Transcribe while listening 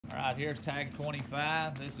Right here's tag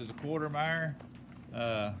 25. This is a quarter mare.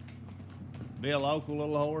 Be a local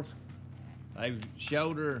little horse. They've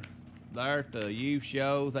showed her there at the youth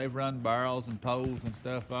shows. They've run barrels and poles and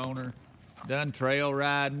stuff on her. Done trail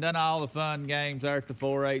riding, done all the fun games there at the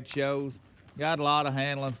 4-H shows. Got a lot of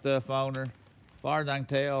handling stuff on her. As far as I can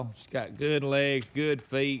tell, she's got good legs, good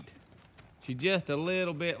feet. She's just a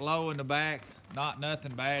little bit low in the back. Not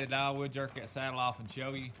nothing bad at all. We'll jerk that saddle off and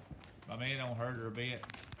show you. I mean, it don't hurt her a bit.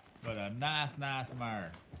 But a nice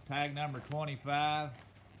mare. Tag number 25.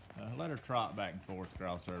 Let her trot back and forth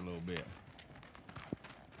across her a little bit.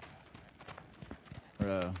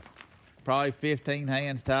 Probably 15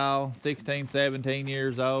 hands tall, 16, 17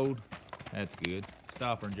 years old. That's good.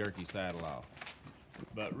 Stop her and jerk your saddle off.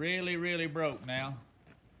 But really broke now.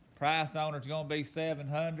 Price on her's gonna be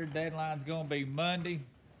 $700. Deadline's gonna be Monday.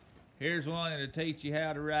 Here's one that'll teach you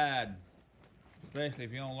how to ride, especially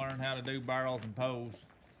if you don't learn how to do barrels and poles.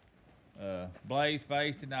 Blaze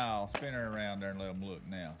faced and all. Spin her around there and let them look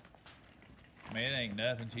now. I mean, it ain't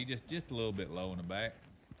nothing. She just a little bit low in the back.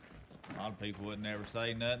 A lot of people would never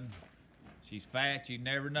say nothing. She's fat, you'd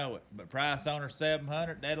never know it. But price on her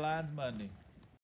 $700. Deadline's Monday.